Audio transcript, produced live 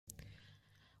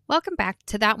Welcome back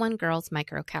to That One Girl's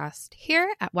Microcast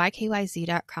here at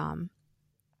YKYZ.com.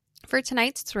 For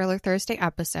tonight's Thriller Thursday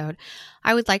episode,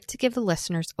 I would like to give the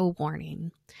listeners a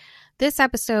warning. This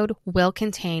episode will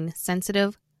contain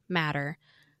sensitive matter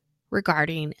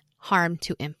regarding harm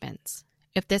to infants.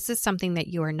 If this is something that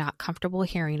you are not comfortable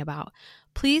hearing about,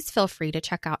 please feel free to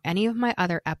check out any of my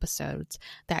other episodes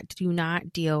that do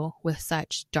not deal with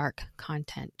such dark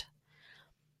content.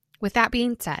 With that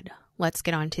being said, let's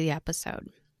get on to the episode.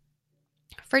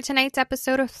 For tonight's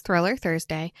episode of Thriller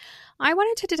Thursday, I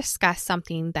wanted to discuss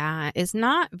something that is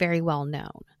not very well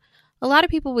known. A lot of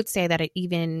people would say that it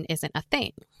even isn't a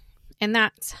thing, and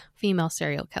that's female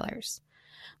serial killers.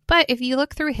 But if you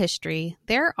look through history,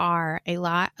 there are a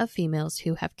lot of females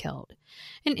who have killed.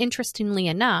 And interestingly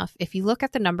enough, if you look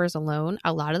at the numbers alone,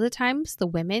 a lot of the times the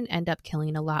women end up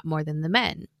killing a lot more than the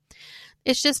men.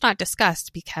 It's just not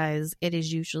discussed because it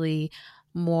is usually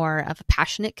more of a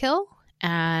passionate kill.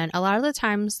 And a lot of the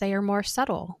times they are more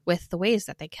subtle with the ways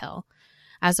that they kill,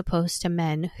 as opposed to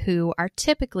men who are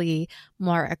typically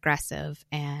more aggressive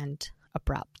and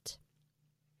abrupt.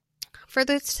 For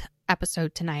this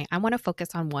episode tonight, I want to focus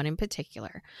on one in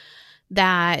particular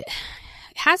that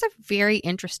has a very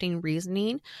interesting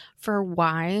reasoning for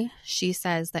why she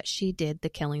says that she did the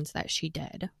killings that she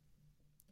did.